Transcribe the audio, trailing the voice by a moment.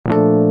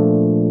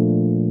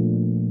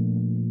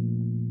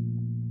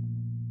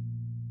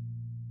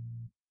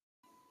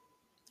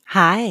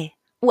Hi,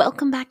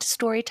 welcome back to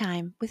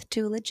Storytime with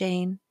Tula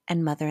Jane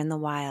and Mother in the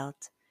Wild.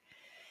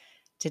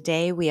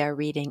 Today we are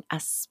reading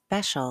a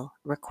special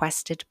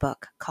requested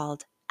book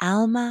called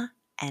Alma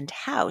and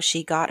How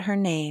She Got Her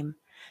Name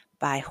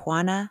by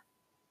Juana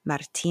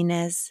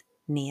Martinez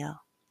Neal.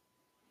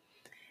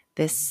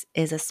 This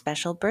is a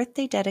special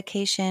birthday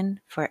dedication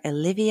for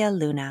Olivia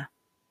Luna.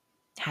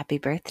 Happy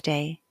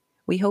birthday.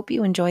 We hope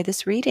you enjoy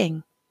this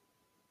reading.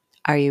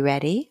 Are you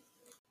ready?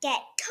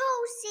 Get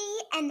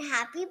cozy and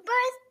happy birthday!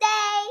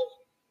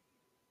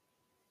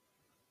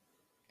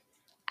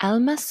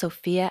 Alma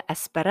Sofia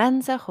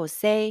Esperanza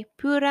Jose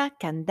Pura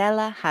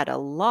Candela had a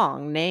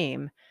long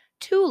name.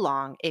 Too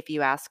long, if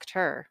you asked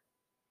her.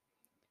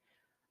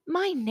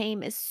 My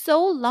name is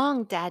so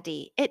long,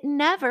 Daddy. It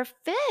never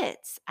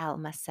fits,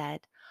 Alma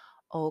said.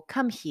 Oh,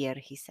 come here,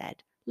 he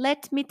said.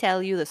 Let me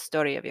tell you the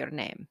story of your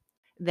name.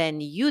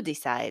 Then you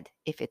decide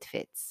if it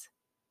fits.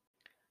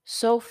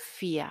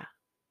 Sophia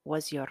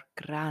was your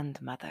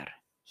grandmother,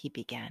 he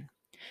began.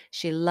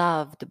 She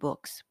loved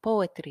books,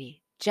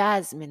 poetry,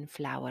 jasmine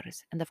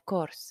flowers, and of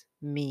course,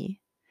 me.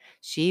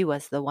 She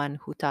was the one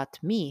who taught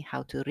me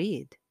how to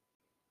read.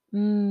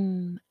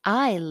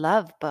 I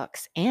love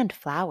books and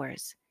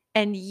flowers.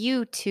 And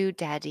you too,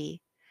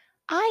 Daddy.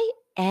 I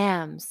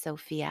am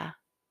Sophia.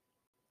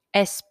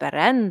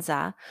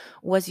 Esperanza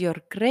was your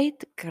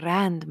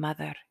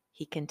great-grandmother,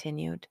 he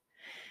continued.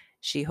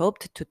 She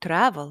hoped to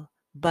travel,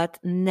 but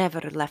never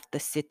left the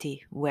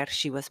city where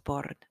she was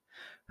born.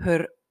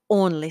 Her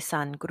only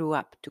son grew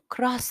up to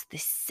cross the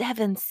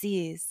 7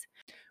 seas.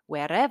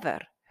 Wherever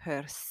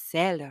her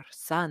sailor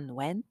son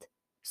went,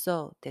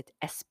 so did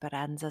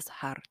Esperanza's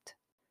heart.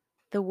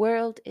 The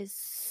world is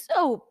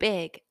so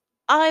big.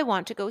 I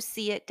want to go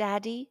see it,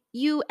 Daddy.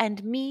 You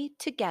and me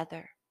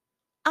together.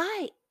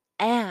 I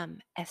am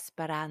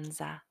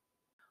Esperanza.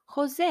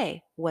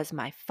 Jose was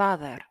my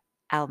father,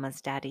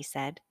 Alma's daddy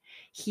said.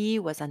 He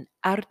was an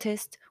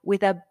artist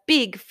with a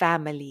big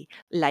family,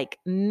 like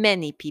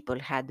many people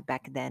had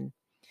back then.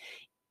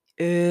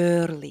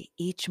 Early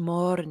each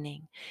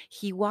morning,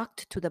 he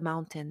walked to the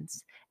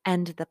mountains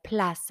and the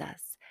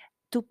plazas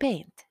to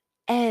paint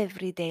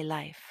everyday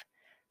life.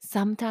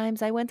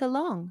 Sometimes I went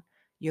along.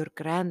 Your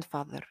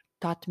grandfather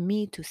taught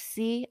me to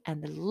see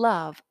and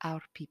love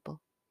our people.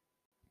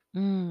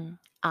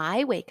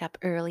 I wake up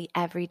early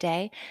every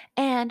day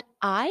and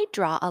I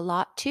draw a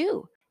lot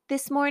too.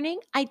 This morning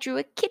I drew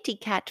a kitty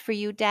cat for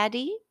you,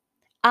 Daddy.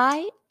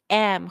 I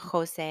am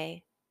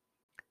Jose.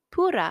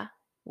 Pura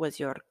was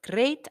your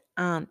great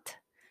aunt.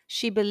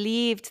 She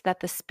believed that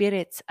the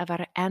spirits of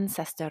our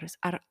ancestors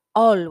are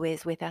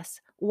always with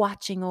us,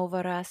 watching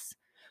over us.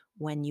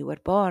 When you were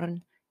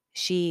born,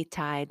 she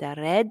tied a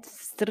red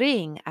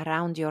string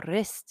around your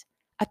wrist,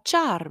 a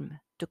charm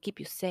to keep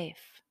you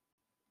safe.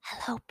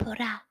 Hello,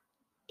 Pura.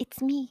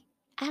 It's me,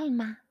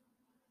 Alma.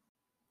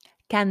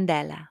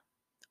 Candela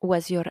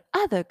was your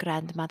other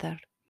grandmother.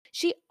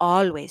 She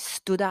always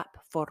stood up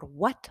for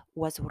what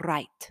was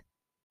right.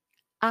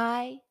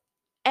 I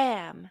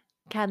am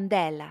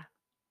Candela.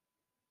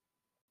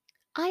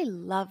 I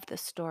love the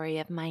story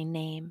of my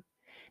name.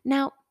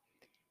 Now,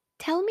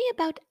 tell me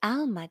about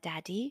Alma,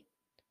 Daddy.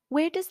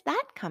 Where does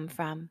that come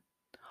from?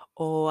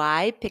 Oh,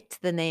 I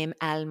picked the name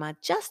Alma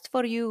just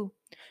for you.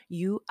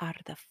 You are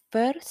the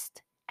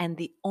first and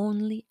the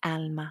only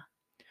Alma.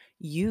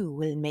 You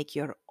will make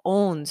your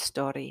own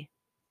story.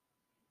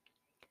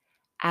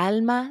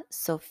 Alma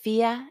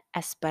Sofia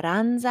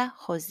Esperanza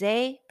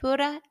Jose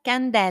Pura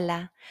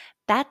Candela.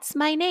 That's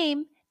my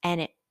name,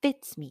 and it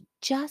fits me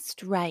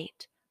just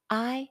right.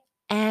 I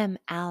am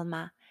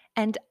Alma,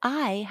 and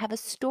I have a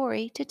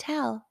story to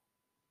tell.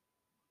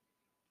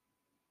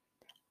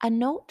 A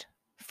note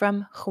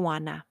from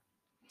Juana.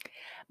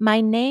 My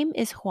name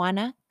is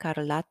Juana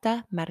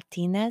Carlota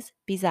Martinez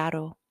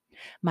Pizarro.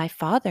 My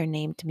father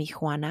named me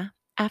Juana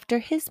after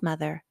his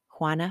mother,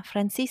 Juana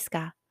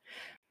Francisca.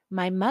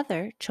 My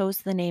mother chose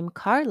the name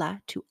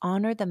Carla to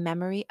honor the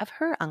memory of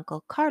her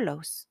uncle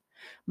Carlos.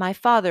 My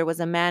father was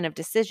a man of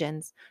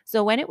decisions,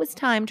 so when it was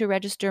time to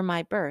register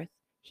my birth,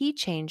 he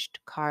changed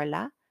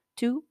Carla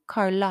to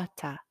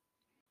Carlotta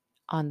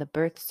on the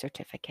birth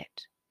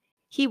certificate.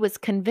 He was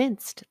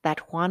convinced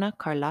that Juana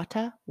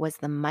Carlotta was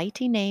the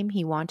mighty name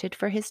he wanted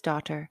for his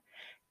daughter.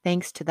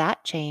 Thanks to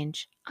that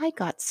change, I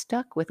got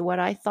stuck with what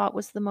I thought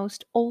was the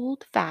most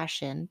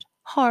old-fashioned,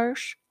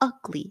 harsh,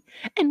 ugly,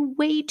 and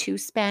way too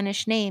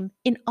Spanish name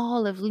in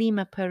all of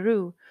Lima,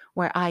 Peru,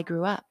 where I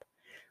grew up.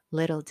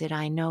 Little did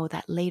I know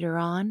that later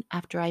on,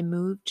 after I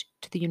moved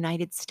to the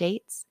United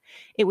States,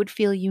 it would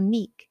feel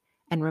unique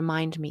and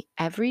remind me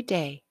every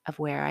day of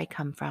where I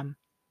come from.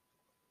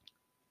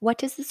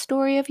 What is the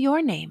story of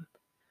your name?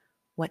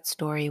 What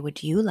story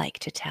would you like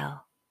to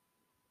tell?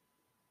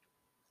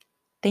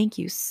 Thank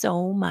you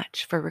so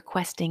much for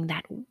requesting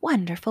that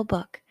wonderful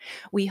book.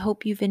 We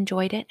hope you've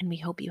enjoyed it and we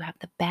hope you have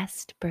the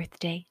best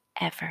birthday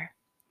ever.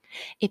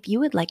 If you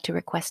would like to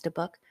request a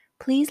book,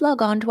 please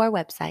log on to our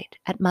website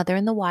at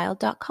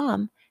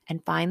motherinthewild.com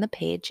and find the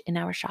page in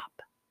our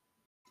shop.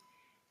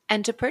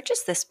 And to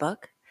purchase this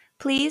book,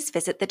 please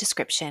visit the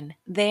description.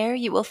 There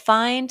you will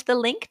find the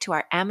link to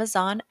our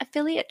Amazon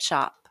affiliate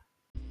shop.